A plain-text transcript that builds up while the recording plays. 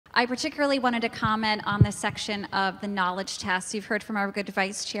I particularly wanted to comment on the section of the knowledge tests. You've heard from our good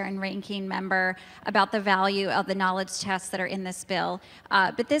vice chair and ranking member about the value of the knowledge tests that are in this bill.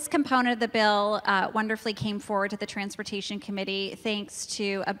 But this component of the bill wonderfully came forward to the Transportation Committee thanks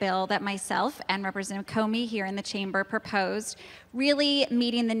to a bill that myself and Representative Comey here in the chamber proposed, really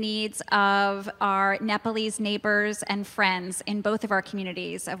meeting the needs of our Nepalese neighbors and friends in both of our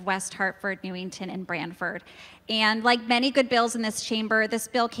communities of West Hartford, Newington, and Brantford. And like many good bills in this chamber, this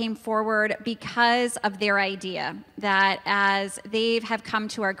bill came forward because of their idea that as they have come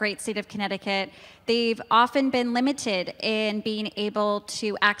to our great state of Connecticut, they've often been limited in being able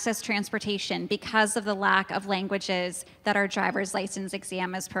to access transportation because of the lack of languages that our driver's license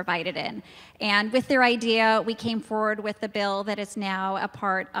exam is provided in. And with their idea, we came forward with the bill that is now a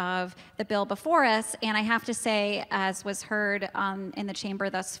part of the bill before us. And I have to say, as was heard in the chamber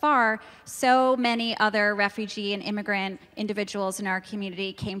thus far, so many other refugee and immigrant individuals in our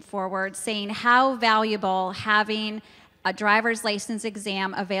community came forward saying how valuable having a driver's license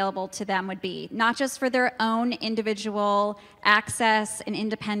exam available to them would be, not just for their own individual access and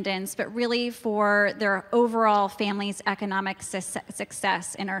independence, but really for their overall family's economic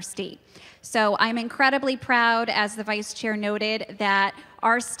success in our state. So I'm incredibly proud, as the vice chair noted, that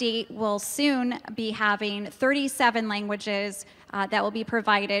our state will soon be having 37 languages that will be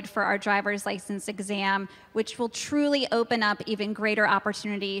provided for our driver's license exam, which will truly open up even greater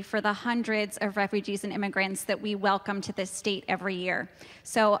opportunity for the hundreds of refugees and immigrants that we welcome to this state every year.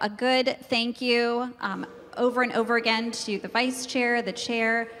 So a good thank you over and over again to the vice chair, the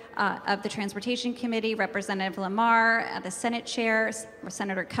chair of the Transportation Committee, Representative Lamar, the Senate chair,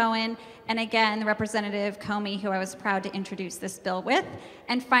 Senator Cohen, and again, Representative Comey, who I was proud to introduce this bill with.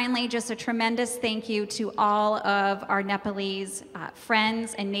 And finally, just a tremendous thank you to all of our Nepalese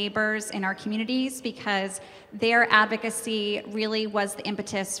friends and neighbors in our communities, because their advocacy really was the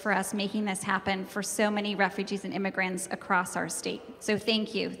impetus for us making this happen for so many refugees and immigrants across our state. So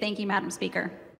thank you. Thank you, Madam Speaker.